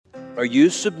Are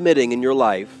you submitting in your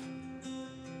life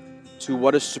to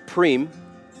what is supreme?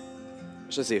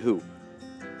 Should I say who?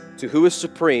 To who is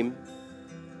supreme,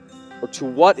 or to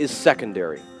what is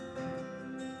secondary?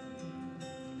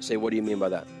 You say, what do you mean by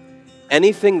that?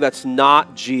 Anything that's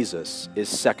not Jesus is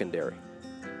secondary.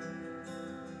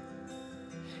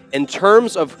 In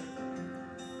terms of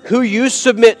who you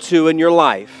submit to in your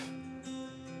life,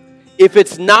 if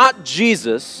it's not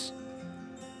Jesus,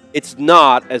 it's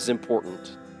not as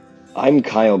important. I'm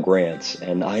Kyle Grant,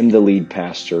 and I'm the lead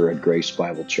pastor at Grace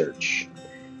Bible Church.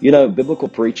 You know, biblical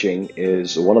preaching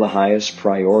is one of the highest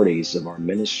priorities of our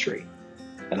ministry,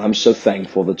 and I'm so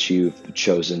thankful that you've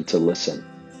chosen to listen.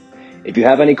 If you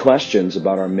have any questions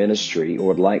about our ministry or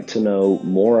would like to know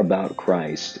more about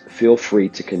Christ, feel free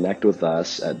to connect with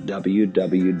us at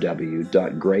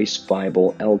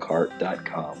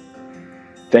www.gracebiblelkhart.com.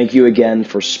 Thank you again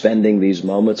for spending these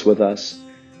moments with us,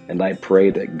 and I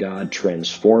pray that God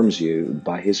transforms you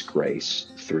by His grace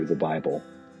through the Bible.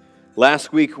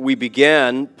 Last week we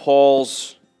began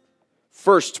Paul's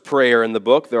first prayer in the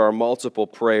book. There are multiple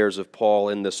prayers of Paul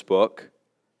in this book.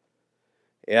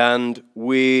 And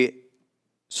we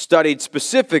studied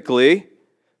specifically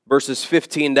verses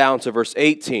 15 down to verse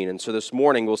 18. And so this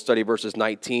morning we'll study verses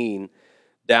 19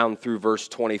 down through verse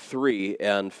 23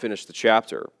 and finish the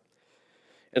chapter.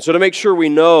 And so to make sure we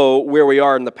know where we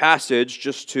are in the passage,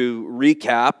 just to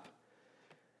recap,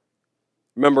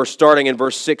 remember starting in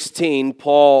verse 16,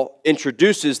 Paul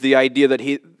introduces the idea that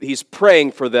he's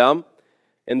praying for them.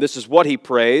 And this is what he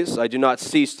prays: I do not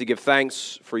cease to give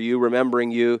thanks for you,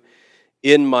 remembering you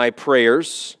in my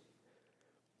prayers.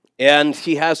 And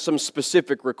he has some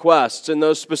specific requests, and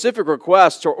those specific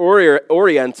requests are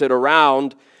oriented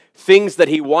around things that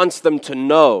he wants them to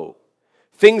know,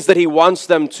 things that he wants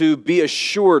them to be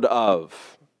assured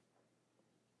of.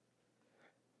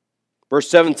 Verse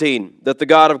 17, that the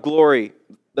God of glory,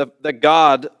 that the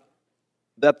God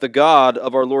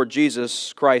of our Lord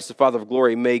Jesus Christ, the Father of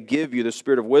glory, may give you the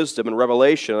spirit of wisdom and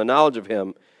revelation and the knowledge of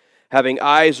Him, having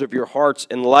eyes of your hearts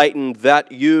enlightened,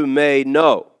 that you may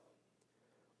know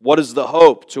what is the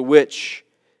hope to which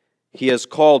He has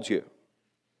called you?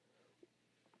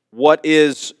 What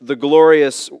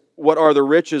are the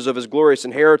riches of His glorious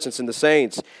inheritance in the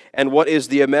saints? And what is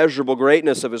the immeasurable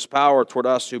greatness of His power toward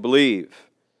us who believe?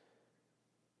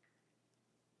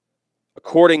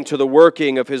 According to the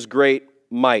working of His great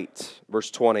might, verse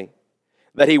 20,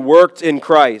 that He worked in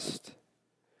Christ,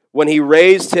 when He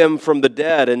raised Him from the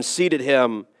dead and seated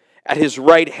Him at His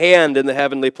right hand in the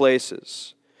heavenly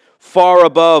places, far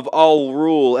above all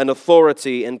rule and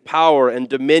authority and power and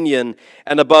dominion,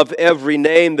 and above every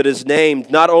name that is named,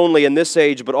 not only in this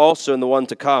age, but also in the one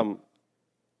to come.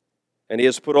 And He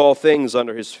has put all things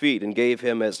under His feet, and gave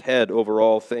Him as head over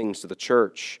all things to the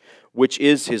church, which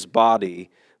is His body,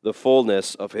 the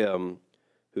fullness of Him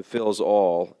who fills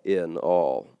all in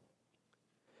all.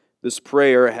 This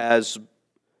prayer has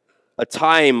a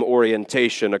time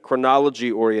orientation, a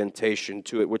chronology orientation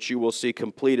to it, which you will see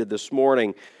completed this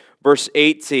morning. Verse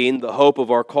 18, the hope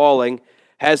of our calling,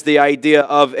 has the idea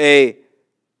of a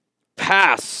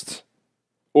past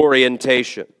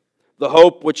orientation. The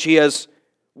hope which we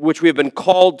have been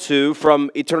called to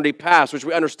from eternity past, which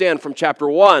we understand from chapter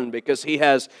 1, because he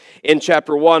has, in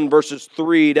chapter 1, verses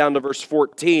 3 down to verse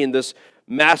 14, this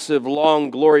massive,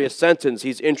 long, glorious sentence.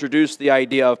 He's introduced the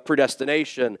idea of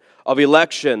predestination, of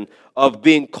election, of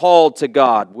being called to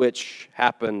God, which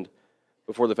happened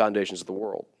before the foundations of the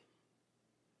world.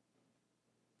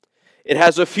 It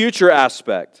has a future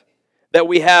aspect that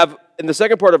we have in the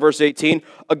second part of verse 18,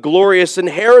 a glorious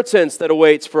inheritance that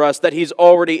awaits for us that he's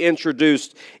already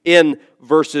introduced in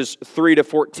verses 3 to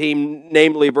 14,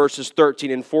 namely verses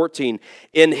 13 and 14.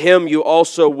 In Him you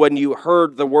also, when you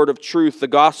heard the word of truth, the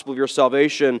gospel of your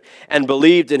salvation, and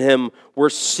believed in Him, were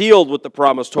sealed with the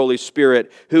promised Holy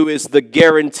Spirit, who is the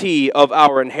guarantee of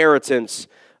our inheritance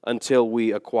until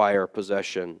we acquire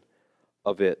possession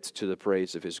of it to the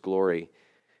praise of His glory.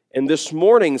 In this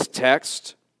morning's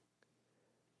text,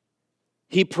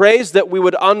 he prays that we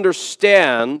would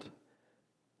understand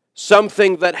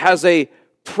something that has a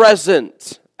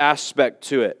present aspect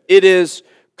to it. It is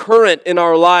current in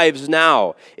our lives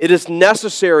now. It is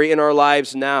necessary in our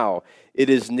lives now. It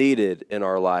is needed in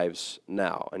our lives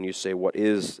now. And you say, what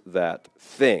is that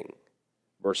thing?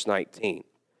 Verse 19.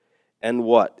 And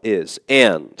what is?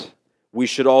 And we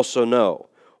should also know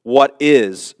what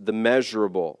is the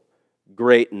measurable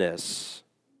greatness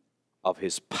of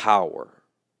His power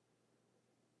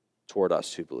toward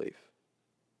us who believe.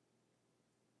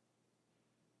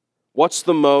 What's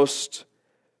the most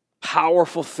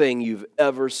powerful thing you've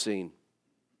ever seen?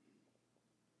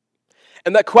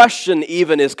 And that question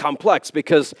even is complex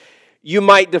because you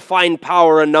might define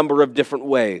power a number of different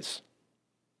ways.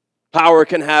 Power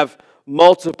can have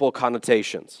multiple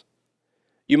connotations.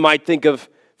 You might think of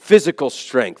physical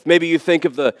strength. Maybe you think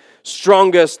of the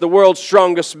world's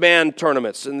strongest man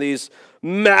tournaments, and these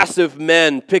massive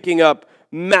men picking up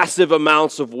massive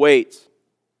amounts of weight.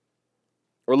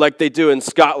 Or like they do in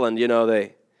Scotland,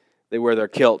 they wear their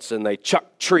kilts and they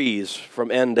chuck trees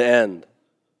from end to end.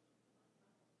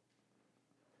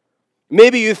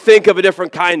 Maybe you think of a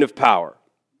different kind of power.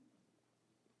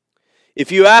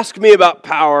 If you ask me about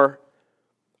power,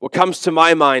 what comes to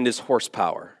my mind is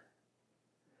horsepower,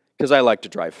 because I like to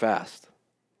drive fast.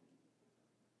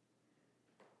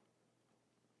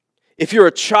 If you're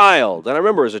a child, and I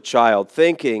remember as a child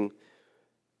thinking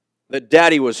that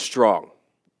Daddy was strong.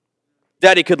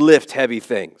 Daddy could lift heavy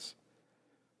things.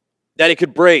 Daddy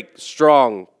could break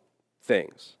strong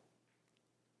things.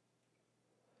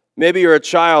 Maybe you're a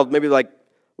child, maybe like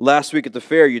last week at the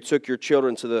fair, you took your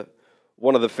children to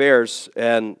one of the fairs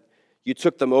and you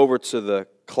took them over to the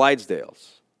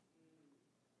Clydesdales.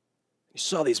 You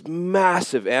saw these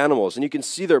massive animals and you can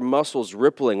see their muscles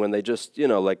rippling when they just,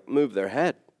 move their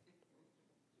head.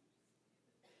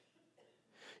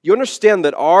 You understand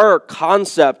that our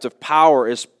concept of power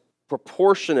is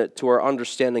proportionate to our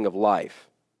understanding of life.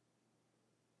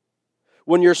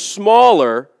 When you're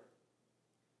smaller,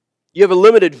 you have a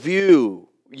limited view.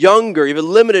 Younger, you have a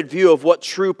limited view of what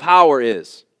true power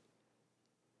is.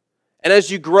 And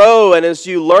as you grow and as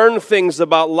you learn things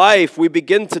about life, we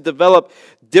begin to develop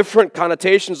different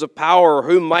connotations of power, or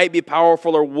who might be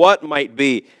powerful or what might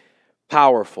be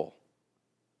powerful.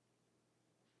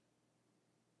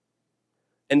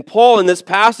 And Paul in this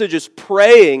passage is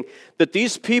praying that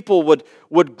these people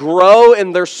would grow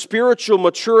in their spiritual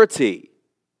maturity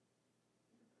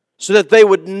so that they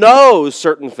would know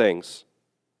certain things.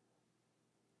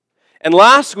 And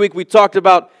last week we talked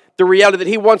about the reality that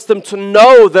he wants them to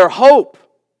know their hope.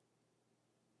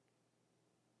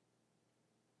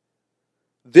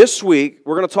 This week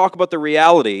we're going to talk about the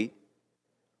reality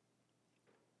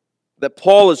that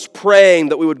Paul is praying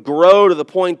that we would grow to the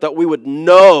point that we would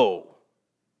know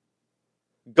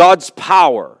God's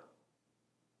power.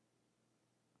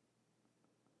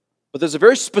 But there's a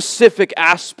very specific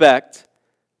aspect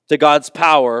to God's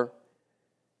power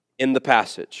in the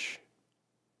passage.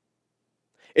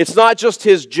 It's not just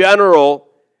his general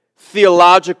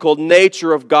theological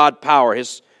nature of God's power,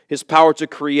 his power to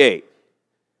create,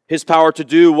 his power to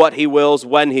do what he wills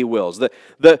when he wills.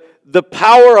 The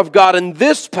power of God in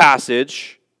this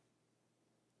passage,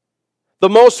 the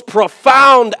most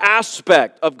profound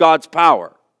aspect of God's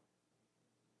power,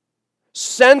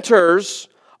 centers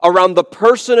around the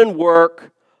person and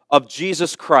work of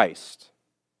Jesus Christ.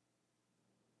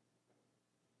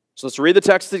 So let's read the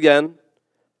text again.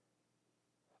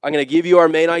 I'm going to give you our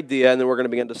main idea, and then we're going to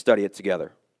begin to study it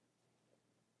together.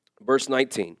 Verse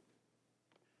 19.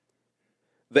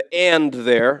 The "and"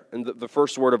 there, and the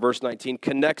first word of verse 19,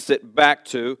 connects it back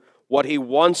to what he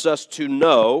wants us to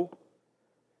know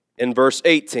in verse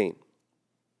 18.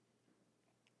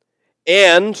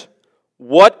 And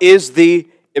what is the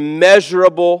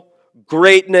immeasurable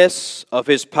greatness of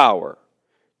his power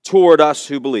toward us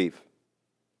who believe,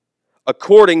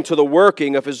 according to the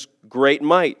working of his great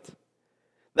might,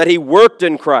 that he worked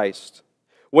in Christ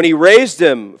when he raised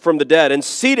him from the dead and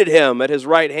seated him at his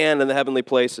right hand in the heavenly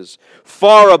places,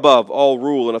 far above all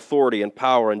rule and authority and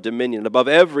power and dominion, above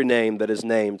every name that is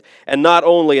named, and not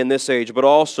only in this age, but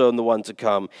also in the one to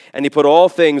come. And he put all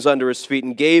things under his feet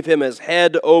and gave him as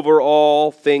head over all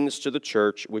things to the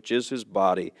church, which is his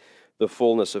body, the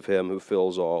fullness of him who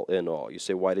fills all in all. You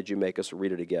say, why did you make us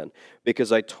read it again?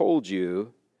 Because I told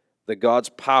you that God's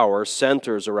power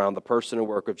centers around the person and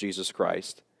work of Jesus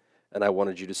Christ, and I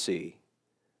wanted you to see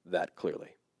that clearly.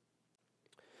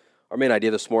 Our main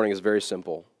idea this morning is very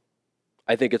simple.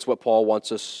 I think it's what Paul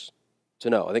wants us to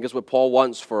know. I think it's what Paul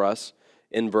wants for us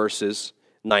in verses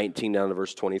 19 down to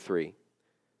verse 23.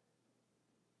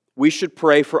 We should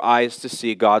pray for eyes to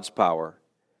see God's power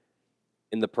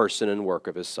in the person and work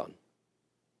of his Son.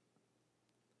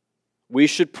 We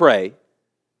should pray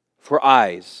for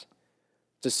eyes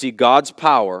to see God's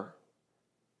power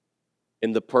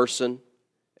in the person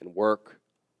and work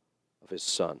of his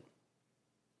Son.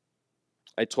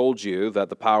 I told you that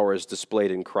the power is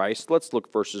displayed in Christ. Let's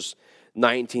look verses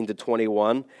 19 to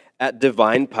 21 at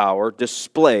divine power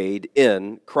displayed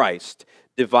in Christ.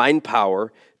 Divine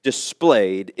power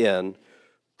displayed in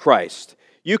Christ.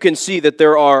 You can see that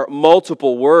there are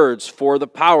multiple words for the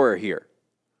power here.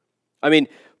 I mean,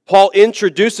 Paul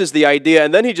introduces the idea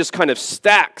and then he just kind of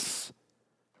stacks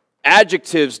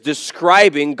adjectives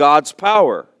describing God's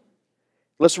power.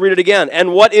 Let's read it again.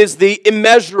 And what is the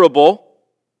immeasurable?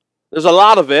 There's a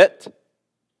lot of it.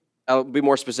 I'll be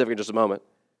more specific in just a moment.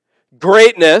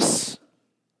 Greatness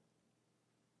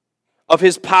of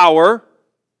his power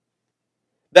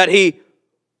that he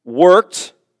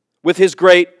worked with his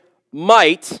great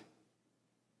might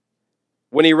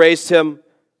when he raised him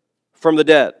from the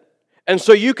dead. And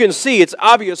so you can see, it's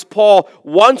obvious Paul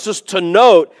wants us to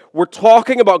note we're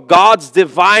talking about God's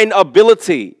divine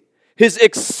ability, his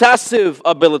excessive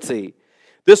ability.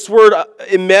 This word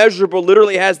immeasurable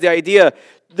literally has the idea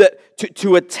that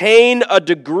to attain a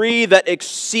degree that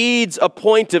exceeds a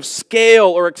point of scale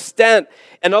or extent.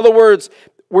 In other words,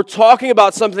 we're talking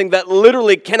about something that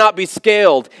literally cannot be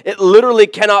scaled. It literally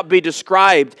cannot be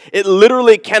described. It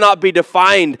literally cannot be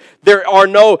defined. There are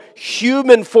no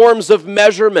human forms of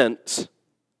measurement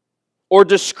or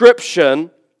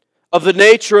description of the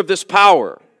nature of this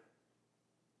power.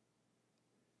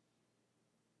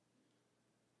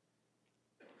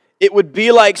 It would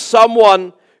be like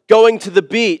someone going to the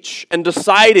beach and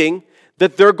deciding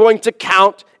that they're going to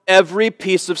count every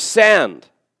piece of sand.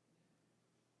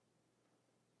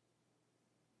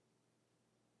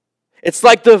 It's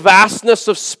like the vastness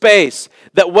of space,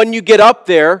 that when you get up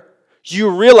there, you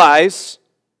realize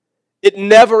it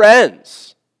never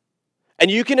ends. And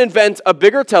you can invent a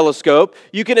bigger telescope,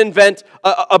 you can invent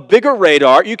a bigger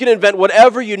radar, you can invent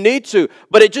whatever you need to,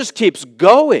 but it just keeps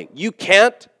going. You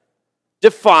can't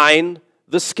define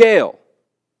the scale.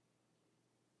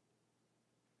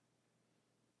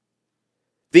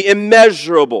 The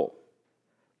immeasurable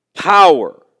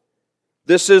power.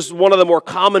 This is one of the more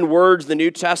common words in the New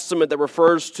Testament that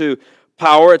refers to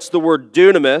power. It's the word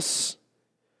dunamis.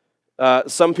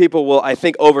 Some people will, I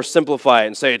think, oversimplify it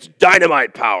and say it's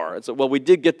dynamite power. Well, we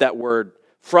did get that word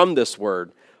from this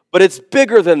word, but it's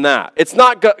bigger than that. It's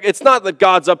not that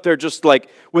God's up there just like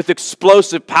with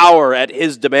explosive power at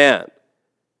his demand.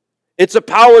 It's a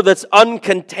power that's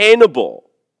uncontainable.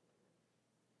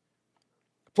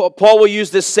 Paul will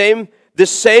use this same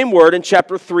word in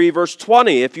chapter 3, verse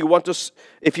 20. If you want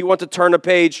to turn a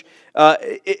page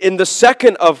in the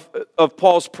second of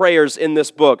Paul's prayers in this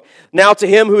book. Now to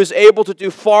him who is able to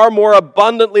do far more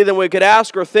abundantly than we could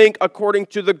ask or think, according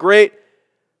to the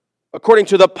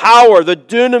power, the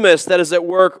dunamis that is at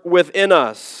work within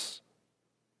us.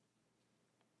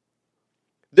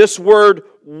 This word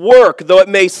work, though it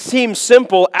may seem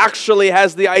simple, actually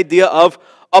has the idea of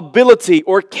ability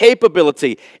or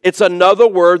capability. It's another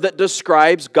word that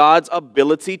describes God's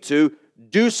ability to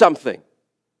do something.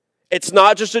 It's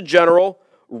not just a general,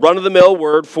 run-of-the-mill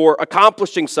word for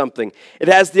accomplishing something. It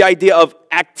has the idea of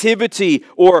activity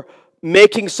or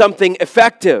making something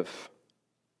effective.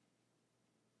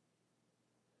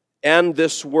 And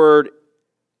this word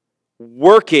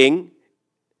working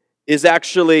is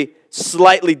actually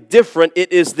slightly different.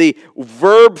 It is the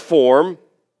verb form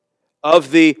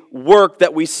of the work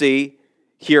that we see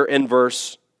here in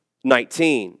verse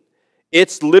 19.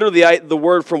 It's literally the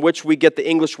word from which we get the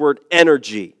English word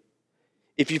energy.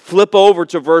 If you flip over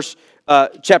to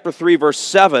chapter 3, verse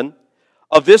 7,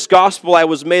 of this gospel I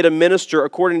was made a minister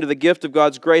according to the gift of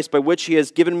God's grace, by which he has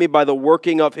given me by the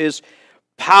working of his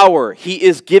power. He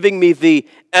is giving me the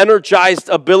energized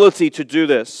ability to do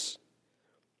this.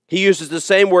 He uses the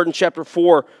same word in chapter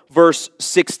 4, verse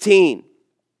 16.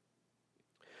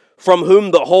 From whom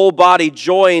the whole body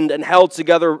joined and held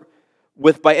together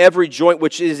with by every joint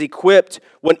which is equipped,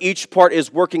 when each part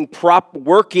is working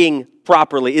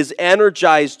properly, is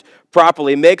energized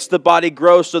properly, makes the body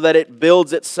grow so that it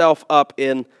builds itself up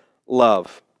in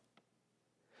love.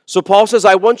 So Paul says,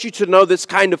 I want you to know this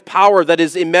kind of power that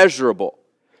is immeasurable,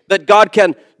 that God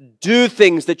can do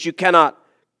things that you cannot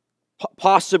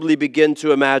possibly begin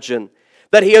to imagine,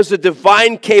 that he has a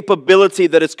divine capability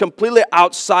that is completely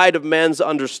outside of man's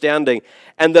understanding,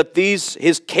 and that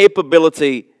his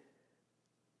capability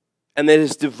and that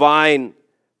his divine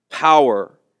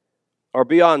power are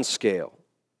beyond scale.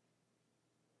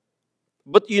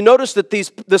 But you notice that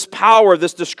this power,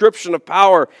 this description of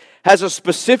power, has a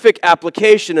specific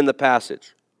application in the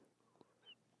passage.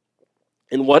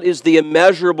 And what is the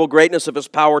immeasurable greatness of his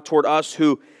power toward us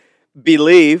who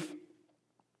believe,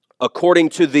 according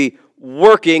to the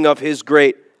working of his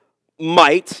great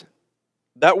might.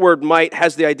 That word might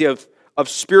has the idea of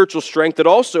spiritual strength. It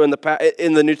also in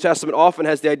the New Testament often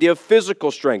has the idea of physical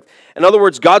strength. In other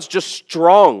words, God's just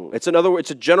strong. It's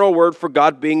a general word for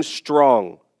God being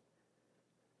strong.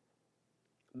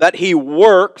 That he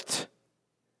worked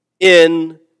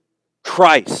in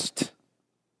Christ.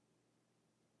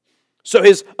 So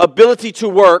his ability to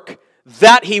work,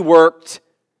 that he worked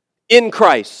in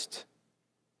Christ.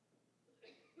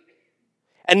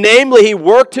 And namely, he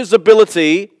worked his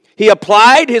ability, he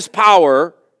applied his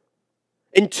power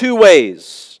in two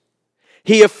ways.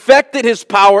 He effected his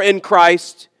power in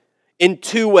Christ in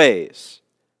two ways.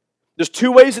 There's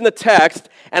two ways in the text,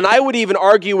 and I would even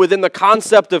argue within the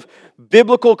concept of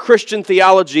biblical Christian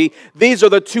theology, these are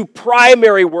the two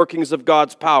primary workings of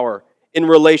God's power in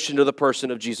relation to the person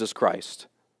of Jesus Christ.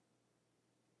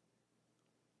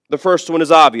 The first one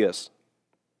is obvious.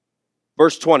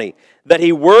 Verse 20, that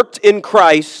he worked in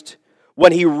Christ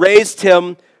when he raised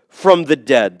him from the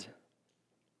dead.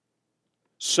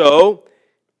 So,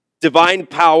 divine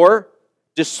power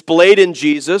displayed in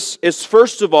Jesus is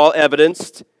first of all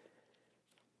evidenced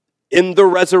in the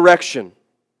resurrection.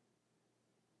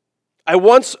 I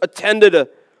once attended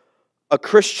a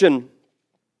Christian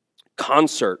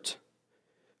concert,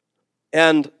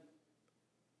 and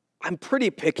I'm pretty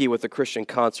picky with the Christian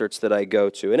concerts that I go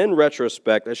to. And in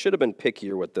retrospect, I should have been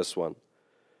pickier with this one.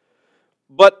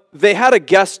 But they had a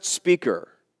guest speaker.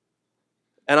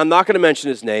 And I'm not going to mention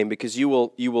his name because you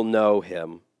will know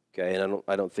him. Okay, and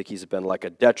I don't think he's been like a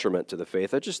detriment to the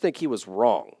faith. I just think he was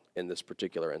wrong in this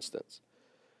particular instance.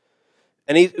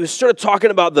 And he was sort of talking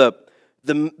about the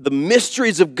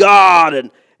mysteries of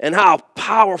God and how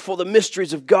powerful the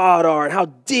mysteries of God are and how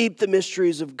deep the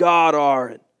mysteries of God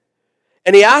are.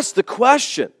 And he asked the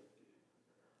question,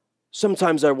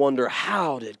 sometimes I wonder,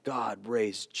 how did God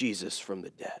raise Jesus from the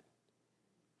dead?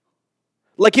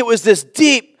 Like it was this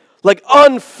deep, like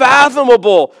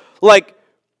unfathomable, like,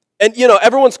 and you know,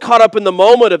 everyone's caught up in the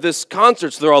moment of this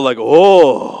concert, so they're all like,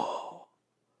 oh,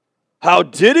 how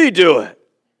did he do it?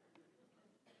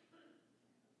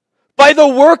 By the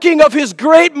working of his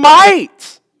great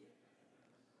might.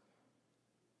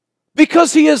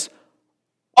 Because he is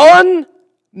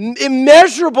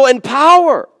immeasurable in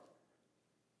power.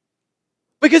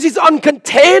 Because he's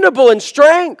uncontainable in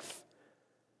strength.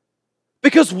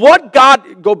 Because what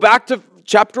God, go back to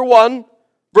chapter 1,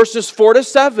 verses 4 to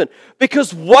 7.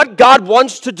 Because what God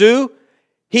wants to do,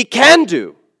 he can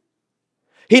do.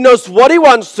 He knows what he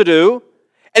wants to do,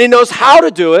 and he knows how to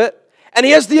do it, and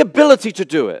he has the ability to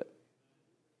do it.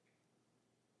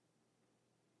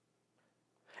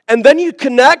 And then you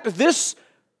connect this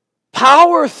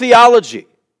power theology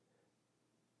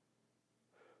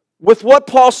with what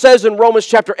Paul says in Romans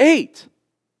chapter 8.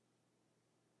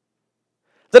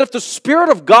 That if the Spirit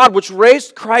of God, which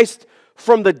raised Christ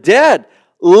from the dead,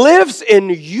 lives in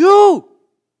you,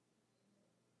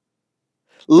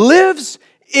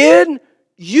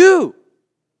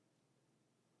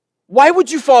 why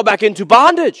would you fall back into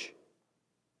bondage?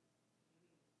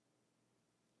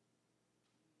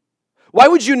 Why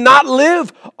would you not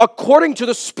live according to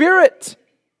the Spirit?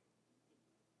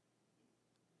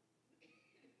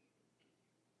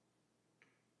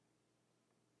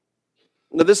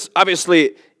 Now, this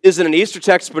obviously isn't an Easter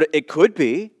text, but it could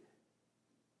be.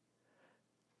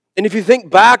 And if you think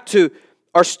back to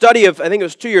our study of, I think it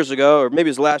was 2 years ago, or maybe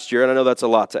it was last year, and I know that's a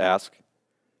lot to ask.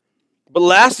 But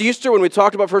last Easter, when we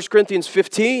talked about 1 Corinthians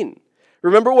 15,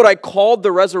 remember what I called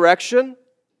the resurrection?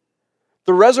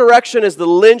 The resurrection is the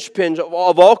linchpin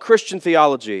of all Christian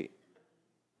theology.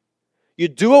 You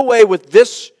do away with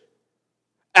this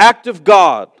act of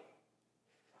God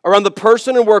around the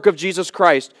person and work of Jesus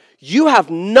Christ. You have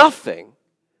nothing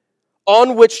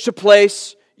on which to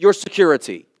place your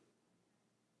security.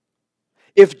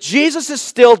 If Jesus is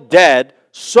still dead,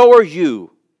 so are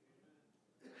you.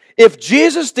 If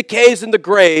Jesus decays in the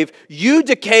grave, you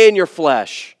decay in your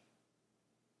flesh.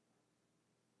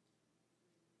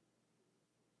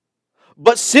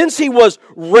 But since he was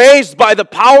raised by the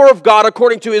power of God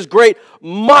according to his great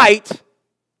might,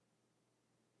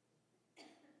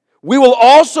 we will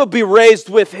also be raised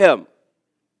with him.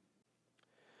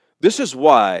 This is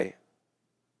why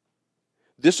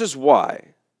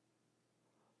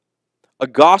a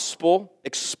gospel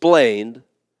explained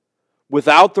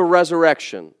without the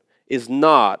resurrection is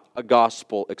not a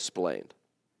gospel explained.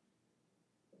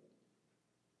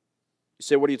 You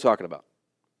say, what are you talking about?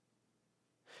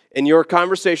 In your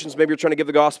conversations, maybe you're trying to give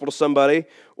the gospel to somebody,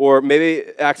 or maybe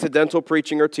accidental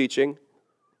preaching or teaching.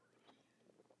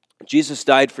 Jesus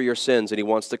died for your sins and he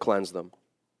wants to cleanse them.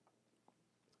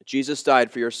 Jesus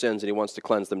died for your sins and he wants to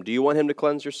cleanse them. Do you want him to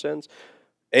cleanse your sins?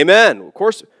 Amen. Of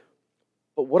course.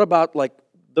 But what about like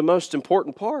the most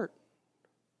important part?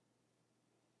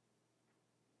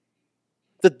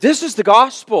 That this is the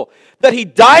gospel. That he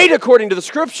died according to the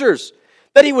Scriptures.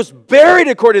 That he was buried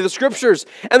according to the Scriptures.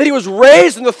 And that he was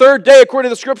raised on the third day according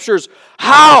to the Scriptures.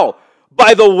 How?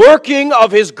 By the working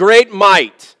of his great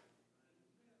might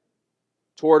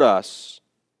toward us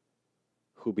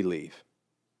who believe.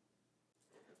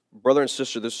 Brother and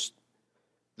sister, this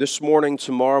this morning,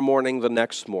 tomorrow morning, the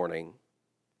next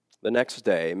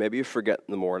day, maybe you forget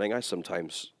in the morning, I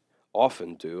sometimes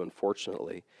often do,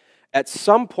 unfortunately. At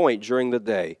some point during the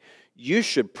day, you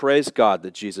should praise God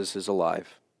that Jesus is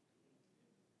alive.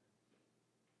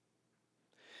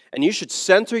 And you should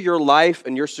center your life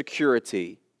and your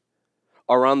security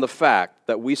around the fact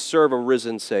that we serve a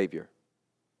risen Savior.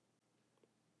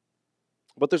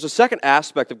 But there's a second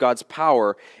aspect of God's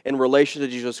power in relation to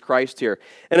Jesus Christ here.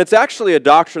 And it's actually a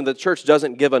doctrine that the church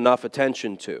doesn't give enough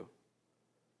attention to.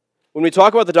 When we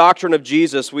talk about the doctrine of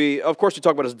Jesus, of course we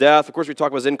talk about His death, of course we talk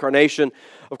about His incarnation,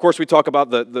 of course we talk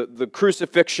about the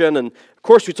crucifixion, and of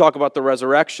course we talk about the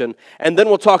resurrection, and then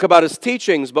we'll talk about His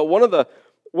teachings. But one of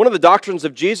the doctrines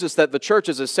of Jesus that the church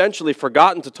has essentially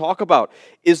forgotten to talk about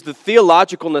is the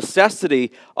theological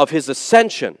necessity of His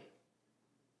ascension.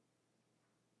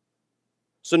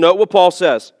 So note what Paul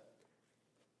says.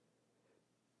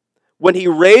 When He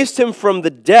raised Him from the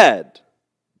dead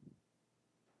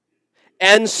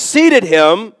and seated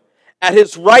Him at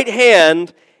His right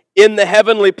hand in the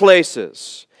heavenly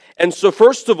places. And so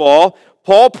first of all,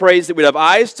 Paul prays that we'd have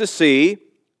eyes to see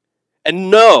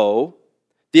and know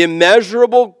the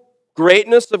immeasurable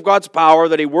greatness of God's power,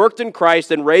 that He worked in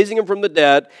Christ in raising Him from the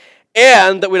dead,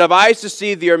 and that we'd have eyes to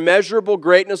see the immeasurable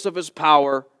greatness of His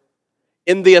power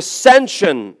in the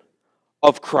ascension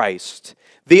of Christ.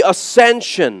 The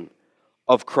ascension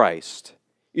of Christ.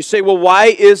 You say, well, why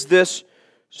is this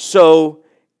so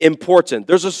important?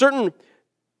 There's a certain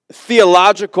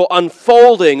theological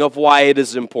unfolding of why it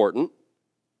is important.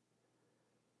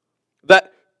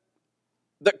 That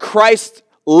Christ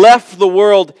left the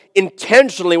world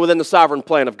intentionally within the sovereign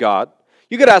plan of God.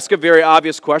 You could ask a very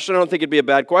obvious question. I don't think it'd be a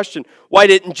bad question. Why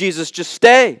didn't Jesus just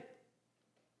stay?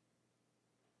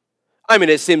 I mean,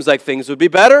 it seems like things would be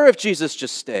better if Jesus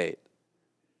just stayed.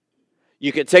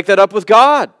 You could take that up with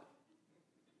God.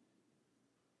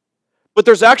 But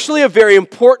there's actually a very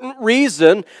important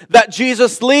reason that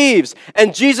Jesus leaves,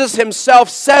 and Jesus Himself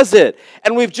says it.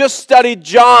 And we've just studied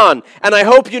John, and I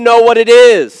hope you know what it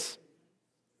is.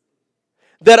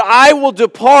 That I will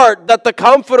depart, that the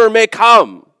Comforter may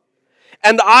come.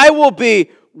 And I will be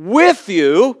with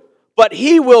you, but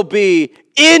He will be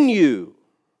in you.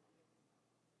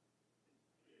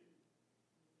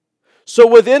 So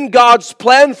within God's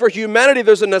plan for humanity,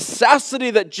 there's a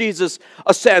necessity that Jesus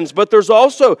ascends, but there's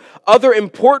also other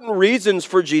important reasons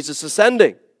for Jesus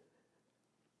ascending.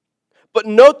 But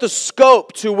note the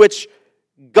scope to which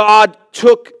God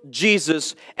took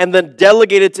Jesus and then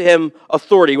delegated to Him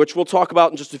authority, which we'll talk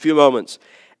about in just a few moments,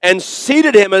 and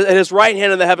seated Him at His right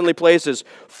hand in the heavenly places,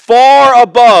 far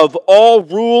above all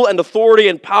rule and authority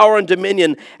and power and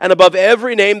dominion, and above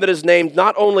every name that is named,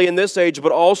 not only in this age,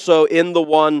 but also in the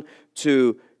one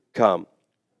to come.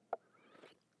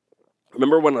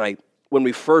 Remember when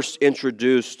we first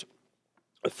introduced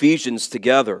Ephesians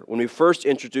together,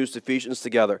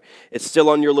 it's still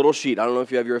on your little sheet. I don't know if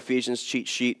you have your Ephesians cheat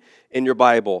sheet in your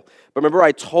Bible, but remember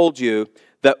I told you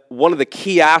that one of the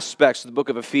key aspects of the book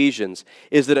of Ephesians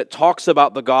is that it talks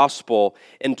about the gospel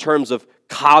in terms of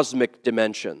cosmic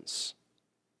dimensions.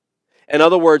 In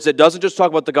other words, it doesn't just talk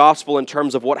about the gospel in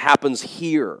terms of what happens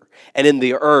here and in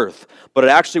the earth, but it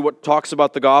actually talks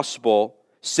about the gospel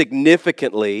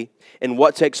significantly in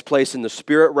what takes place in the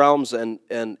spirit realms and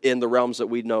in the realms that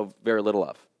we know very little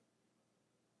of.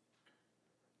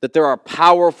 That there are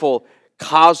powerful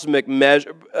cosmic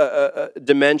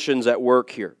dimensions at work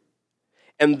here.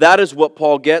 And that is what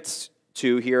Paul gets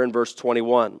to here in verse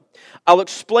 21. I'll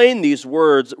explain these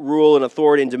words, rule and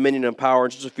authority and dominion and power,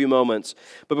 in just a few moments.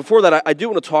 But before that, I do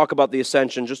want to talk about the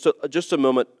ascension just a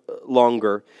moment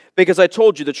longer, because I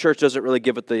told you the church doesn't really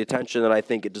give it the attention that I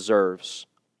think it deserves.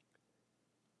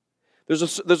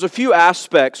 There's a few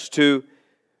aspects to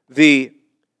the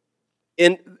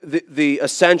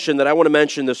ascension that I want to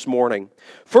mention this morning.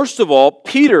 First of all,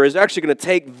 Peter is actually going to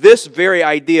take this very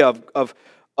idea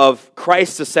of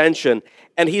Christ's ascension,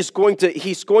 and he's going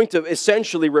to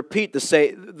essentially repeat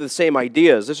the same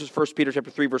ideas. This is 1 Peter chapter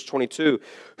 3, verse 22.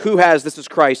 Who has, this is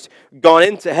Christ, gone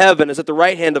into heaven, is at the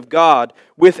right hand of God,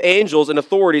 with angels and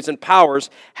authorities and powers,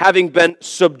 having been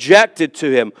subjected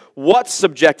to Him. What's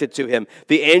subjected to Him?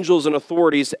 The angels and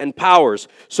authorities and powers.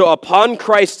 So upon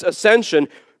Christ's ascension,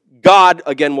 God,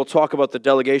 again, we'll talk about the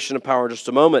delegation of power in just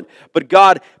a moment, but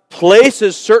God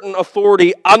places certain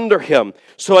authority under Him.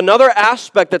 So another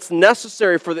aspect that's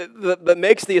necessary that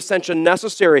makes the ascension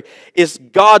necessary is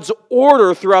God's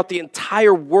order throughout the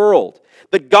entire world.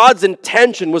 That God's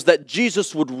intention was that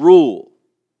Jesus would rule.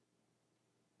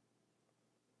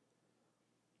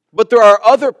 But there are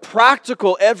other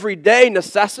practical, everyday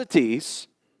necessities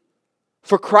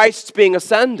for Christ's being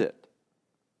ascended.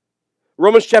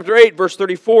 Romans chapter 8, verse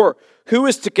 34. Who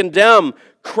is to condemn?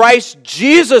 Christ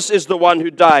Jesus is the one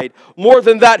who died. More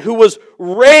than that, who was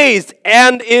raised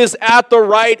and is at the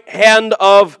right hand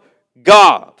of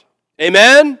God.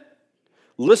 Amen?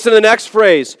 Listen to the next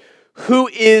phrase. Who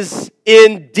is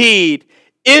indeed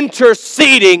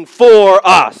interceding for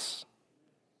us.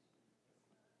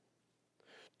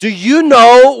 Do you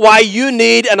know why you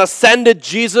need an ascended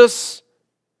Jesus?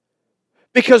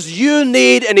 Because you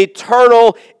need an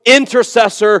eternal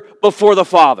intercessor before the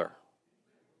Father.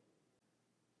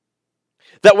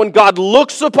 That when God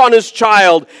looks upon His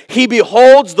child, He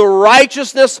beholds the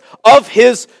righteousness of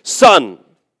His Son.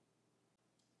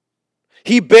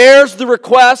 He bears the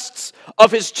requests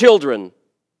of His children.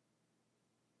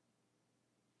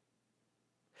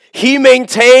 He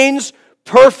maintains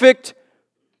perfect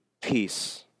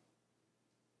peace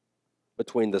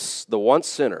between the once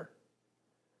sinner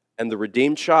and the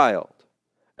redeemed child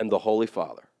and the Holy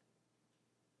Father.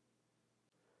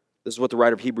 This is what the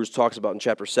writer of Hebrews talks about in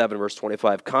chapter 7, verse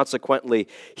 25. Consequently,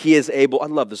 He is able, I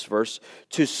love this verse,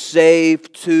 to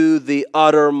save to the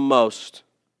uttermost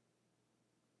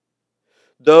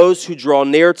those who draw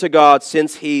near to God,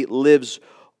 since He lives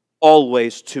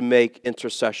always to make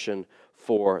intercession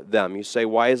for them. You say,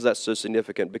 why is that so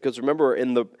significant? Because remember,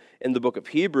 in the book of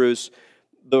Hebrews,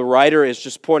 the writer is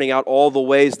just pointing out all the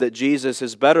ways that Jesus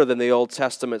is better than the Old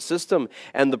Testament system.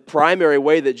 And the primary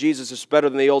way that Jesus is better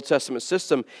than the Old Testament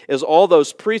system is all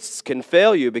those priests can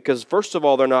fail you because, first of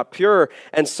all, they're not pure.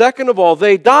 And second of all,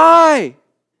 they die.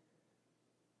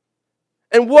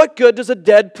 And what good does a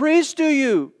dead priest do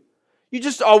you? You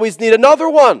just always need another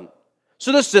one.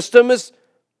 So the system is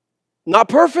not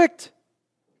perfect.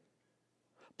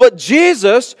 But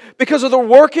Jesus, because of the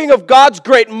working of God's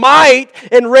great might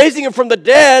in raising Him from the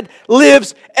dead,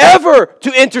 lives ever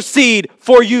to intercede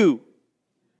for you.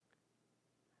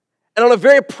 And on a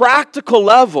very practical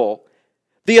level,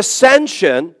 the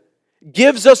ascension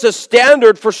gives us a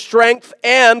standard for strength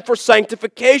and for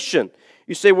sanctification.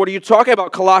 You say, what are you talking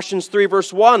about? Colossians 3,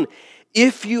 verse 1.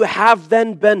 If you have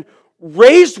then been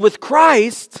raised with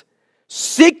Christ,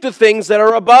 seek the things that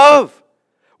are above,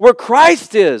 where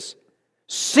Christ is,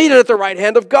 seated at the right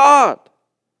hand of God.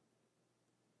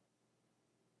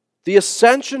 The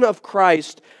ascension of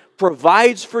Christ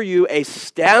provides for you a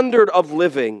standard of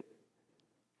living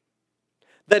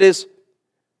that is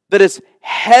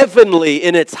heavenly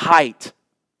in its height,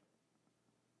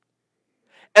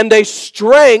 and a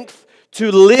strength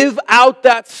to live out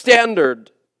that standard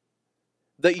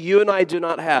that you and I do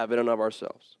not have in and of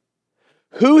ourselves.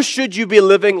 Who should you be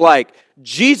living like?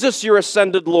 Jesus, your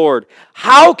ascended Lord.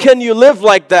 How can you live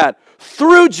like that?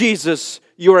 Through Jesus,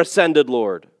 your ascended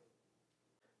Lord.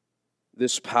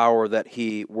 This power that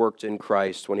He worked in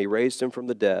Christ when He raised Him from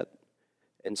the dead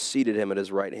and seated Him at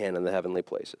His right hand in the heavenly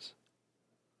places.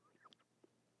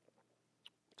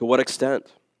 To what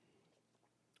extent?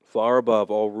 Far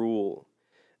above all rule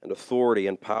and authority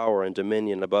and power and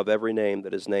dominion, above every name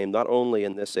that is named, not only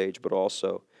in this age, but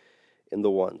also in the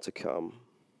one to come.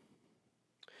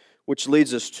 Which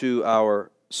leads us to our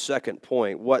second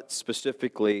point. What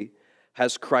specifically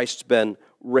has Christ been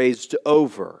raised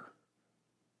over?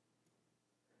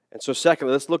 And so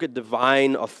secondly, let's look at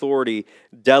divine authority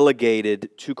delegated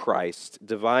to Christ.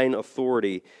 Divine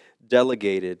authority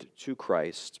delegated to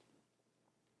Christ.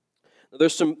 Now,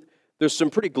 there's some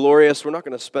pretty glorious, we're not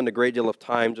going to spend a great deal of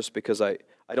time just because I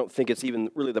don't think it's even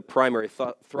really the primary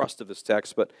thrust of this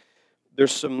text, but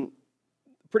there's some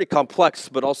pretty complex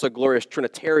but also glorious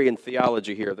Trinitarian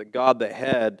theology here, that God the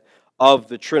head of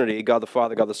the Trinity, God the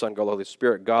Father, God the Son, God the Holy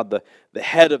Spirit, God the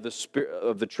head of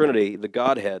the Trinity, the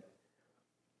Godhead,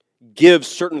 gives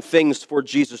certain things for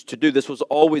Jesus to do. This was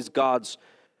always God's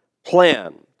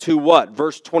plan. To what?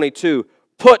 Verse 22,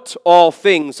 put all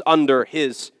things under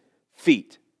His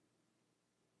feet.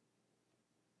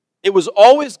 It was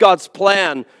always God's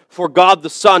plan for God the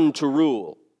Son to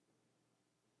rule.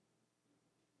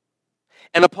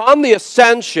 And upon the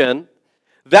ascension,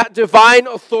 that divine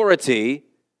authority,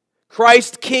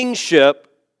 Christ's kingship,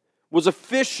 was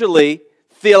officially,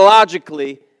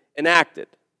 theologically enacted.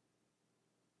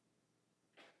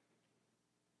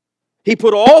 He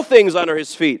put all things under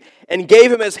His feet and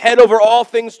gave Him as head over all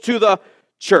things to the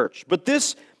church. But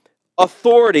this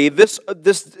authority, this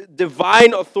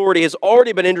divine authority has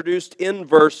already been introduced in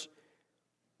verse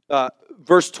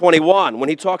 21 when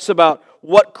He talks about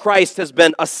what Christ has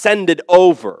been ascended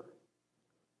over.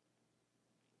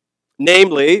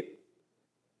 Namely,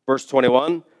 verse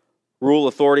 21, rule,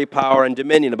 authority, power, and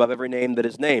dominion above every name that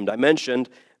is named. I mentioned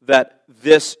that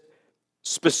this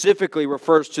specifically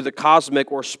refers to the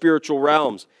cosmic or spiritual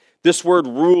realms. This word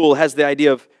rule has the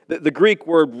idea of, the Greek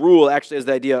word rule actually has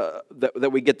the idea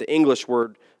that we get the English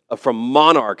word from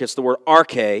monarch. It's the word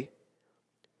arche.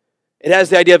 It has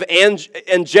the idea of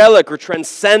angelic or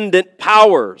transcendent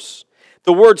powers.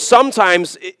 The word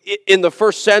sometimes in the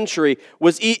first century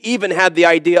was even had the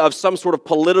idea of some sort of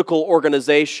political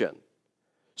organization.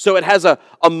 So it has a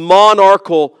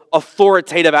monarchical,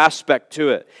 authoritative aspect to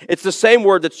it. It's the same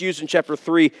word that's used in chapter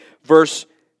 3, verse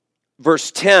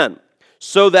 10.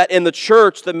 So that in the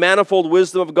church the manifold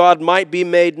wisdom of God might be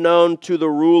made known to the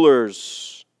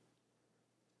rulers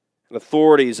and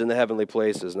authorities in the heavenly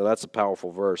places. Now that's a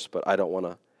powerful verse, but I don't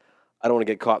want to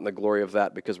get caught in the glory of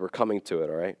that because we're coming to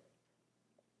it, all right?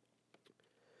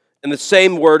 And the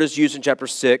same word is used in chapter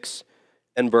 6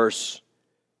 and verse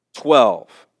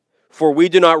 12. For we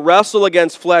do not wrestle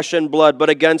against flesh and blood, but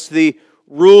against the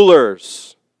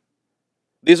rulers.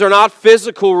 These are not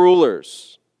physical rulers.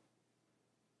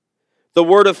 The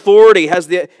word authority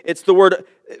it's the word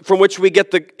from which we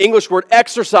get the English word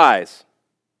exercise,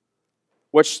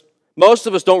 which most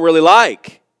of us don't really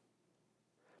like.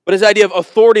 But it's the idea of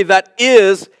authority that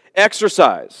is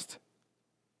exercised.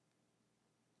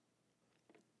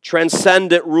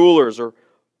 Transcendent rulers, or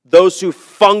those who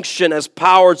function as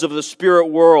powers of the spirit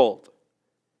world.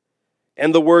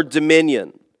 And the word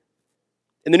dominion.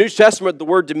 In the New Testament, the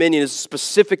word dominion is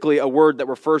specifically a word that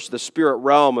refers to the spirit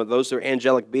realm of those who are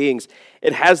angelic beings.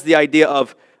 It has the idea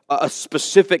of a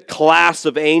specific class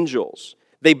of angels.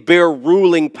 They bear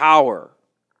ruling power.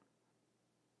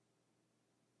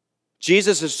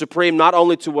 Jesus is supreme not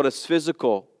only to what is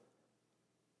physical,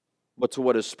 but to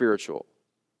what is spiritual.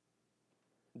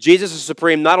 Jesus is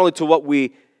supreme not only to what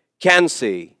we can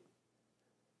see,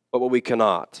 but what we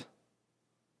cannot.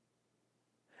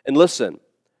 And listen,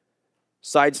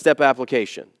 sidestep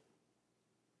application.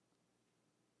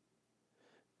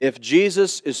 If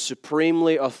Jesus is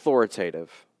supremely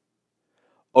authoritative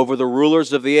over the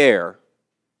rulers of the air,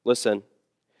 listen,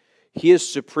 he is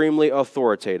supremely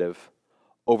authoritative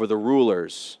over the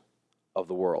rulers of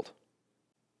the world.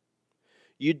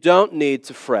 You don't need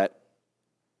to fret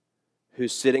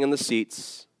who's sitting in the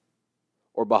seats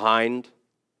or behind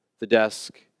the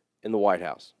desk in the White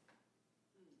House.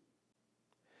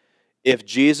 If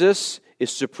Jesus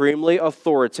is supremely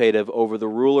authoritative over the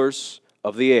rulers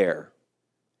of the air,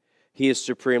 he is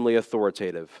supremely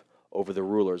authoritative over the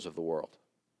rulers of the world.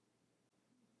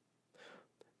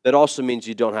 That also means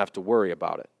you don't have to worry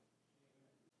about it.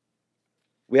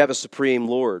 We have a supreme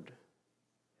Lord.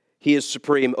 He is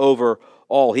supreme over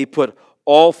all. He put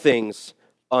all things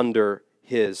under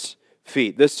his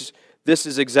feet. This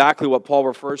is exactly what Paul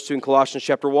refers to in Colossians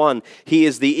chapter 1. He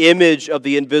is the image of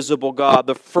the invisible God,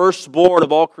 the firstborn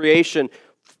of all creation.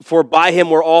 For by him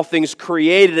were all things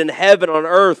created in heaven and on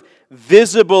earth,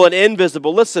 visible and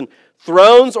invisible. Listen,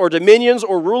 thrones or dominions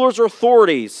or rulers or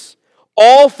authorities,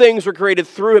 all things were created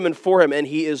through him and for him, and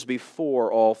he is before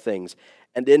all things.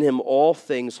 And in him all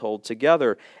things hold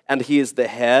together. And he is the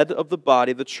head of the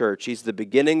body of the church. He's the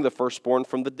beginning, the firstborn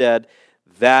from the dead,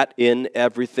 that in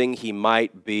everything he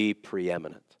might be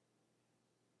preeminent.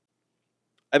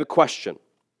 I have a question.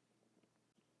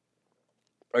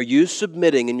 Are you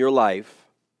submitting in your life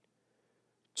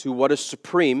to what is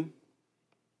supreme,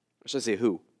 or should I say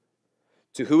who?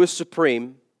 To who is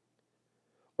supreme,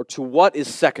 or to what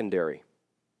is secondary?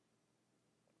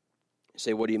 You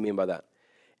say, what do you mean by that?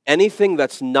 Anything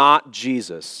that's not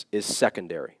Jesus is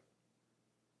secondary.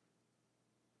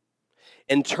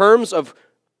 In terms of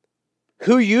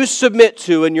who you submit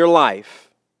to in your life,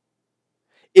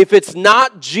 if it's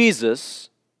not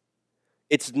Jesus,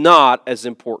 it's not as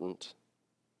important.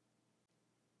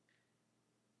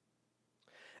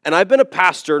 And I've been a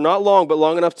pastor, not long, but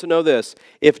long enough to know this.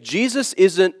 If Jesus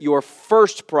isn't your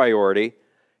first priority,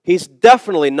 he's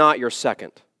definitely not your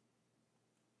second.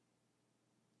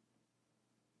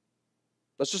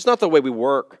 That's just not the way we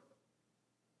work.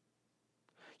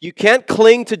 You can't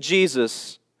cling to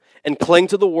Jesus and cling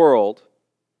to the world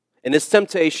and its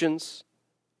temptations,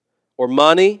 or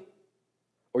money,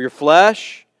 or your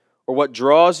flesh, or what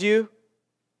draws you,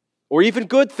 or even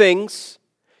good things.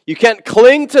 You can't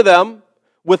cling to them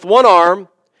with one arm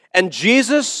and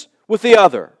Jesus with the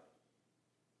other.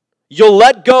 You'll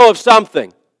let go of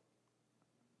something.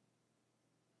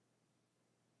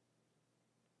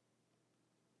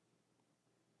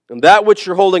 And that which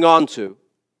you're holding on to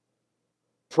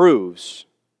proves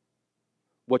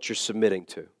what you're submitting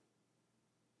to.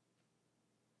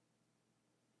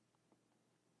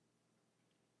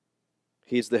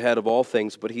 He's the head of all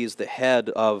things, but he's the head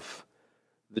of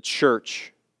the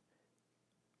church.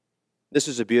 This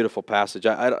is a beautiful passage.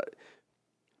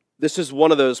 This is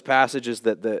one of those passages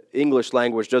that the English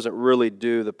language doesn't really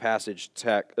do the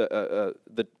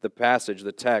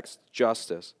the text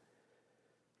justice.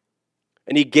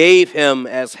 And he gave him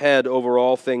as head over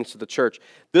all things to the church.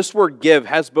 This word give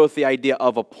has both the idea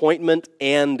of appointment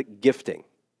and gifting.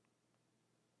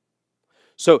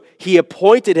 So he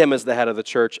appointed him as the head of the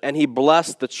church, and he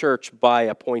blessed the church by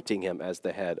appointing him as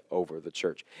the head over the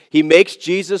church. He makes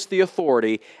Jesus the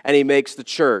authority, and he makes the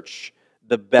church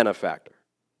the benefactor.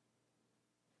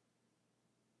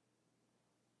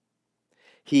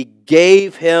 He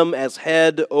gave him as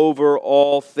head over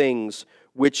all things,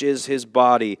 which is his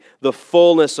body, the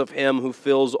fullness of him who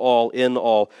fills all in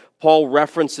all. Paul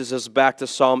references us back to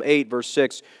Psalm 8, verse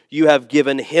 6. You have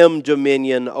given him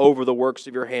dominion over the works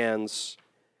of your hands,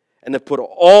 and have put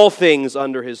all things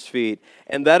under his feet,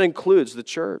 and that includes the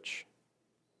church.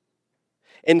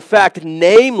 In fact,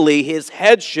 namely, his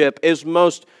headship is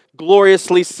most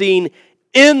gloriously seen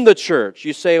in the church.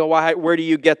 You say, well, where do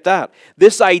you get that?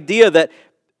 This idea that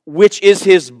which is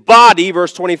his body,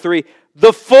 verse 23,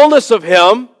 the fullness of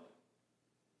him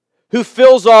who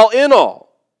fills all in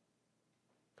all.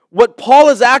 What Paul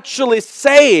is actually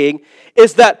saying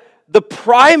is that the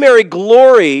primary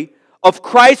glory of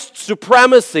Christ's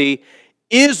supremacy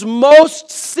is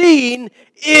most seen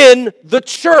in the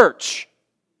church.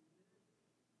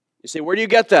 You say, where do you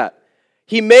get that?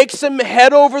 He makes him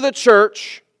head over the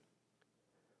church,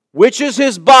 which is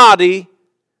his body,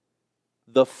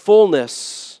 the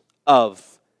fullness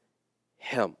of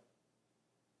him.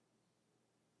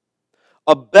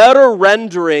 A better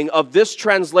rendering of this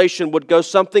translation would go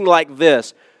something like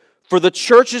this. For the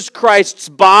church is Christ's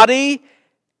body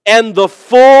and the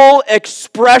full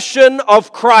expression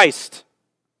of Christ.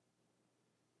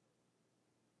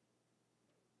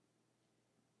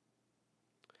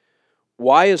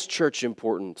 Why is church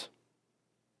important?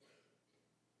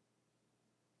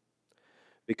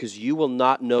 Because you will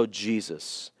not know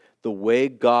Jesus the way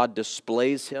God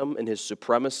displays him in his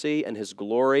supremacy and his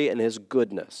glory and his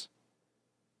goodness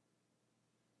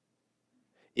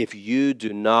if you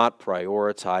do not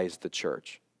prioritize the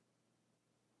church.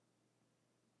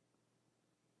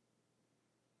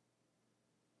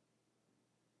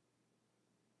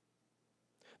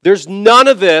 There's none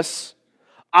of this,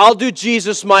 I'll do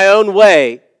Jesus my own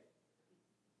way.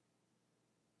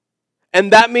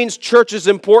 And that means church is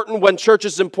important when church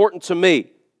is important to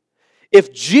me.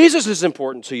 If Jesus is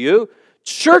important to you,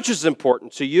 church is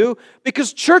important to you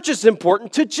because church is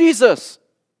important to Jesus.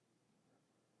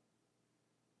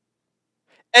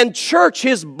 And church,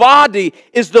 his body,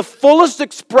 is the fullest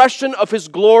expression of his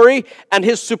glory and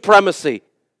his supremacy.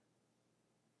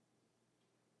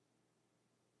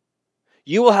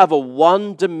 You will have a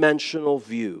one-dimensional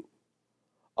view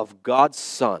of God's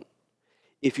Son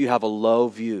if you have a low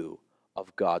view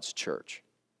of God's church.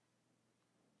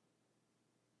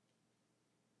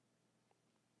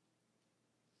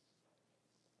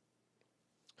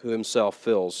 Who himself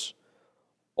fills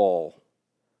all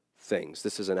things.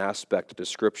 This is an aspect, a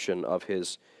description of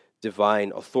his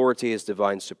divine authority, his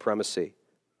divine supremacy,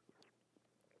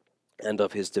 and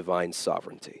of his divine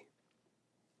sovereignty.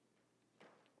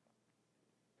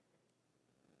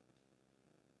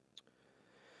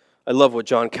 I love what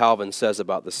John Calvin says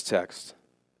about this text.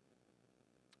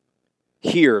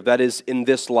 Here, that is, in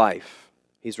this life,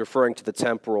 he's referring to the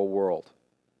temporal world.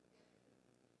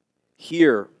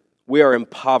 Here, we are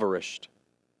impoverished,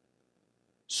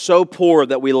 so poor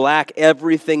that we lack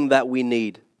everything that we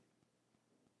need.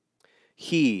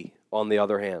 He, on the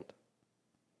other hand,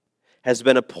 has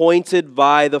been appointed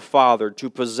by the Father to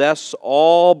possess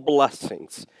all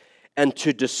blessings and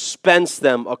to dispense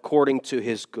them according to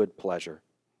his good pleasure.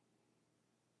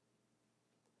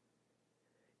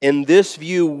 In this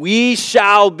view, we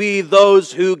shall be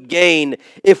those who gain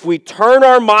if we turn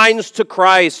our minds to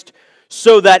Christ,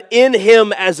 so that in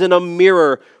him, as in a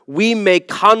mirror, we may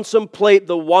contemplate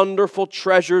the wonderful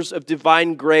treasures of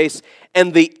divine grace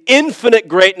and the infinite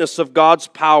greatness of God's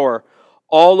power,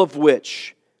 all of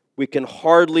which we can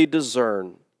hardly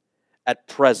discern at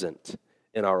present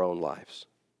in our own lives.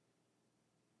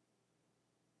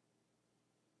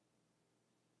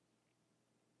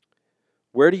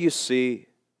 Where do you see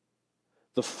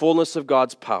the fullness of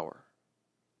God's power?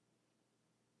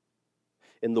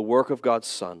 In the work of God's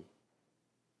Son.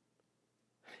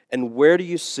 And where do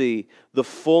you see the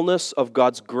fullness of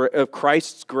of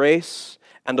Christ's grace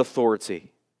and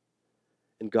authority?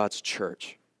 In God's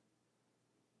church.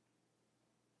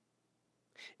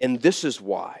 And this is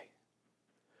why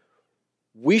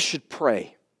we should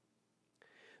pray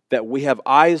that we have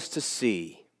eyes to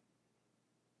see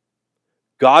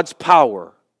God's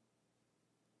power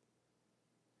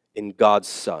in God's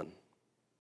Son.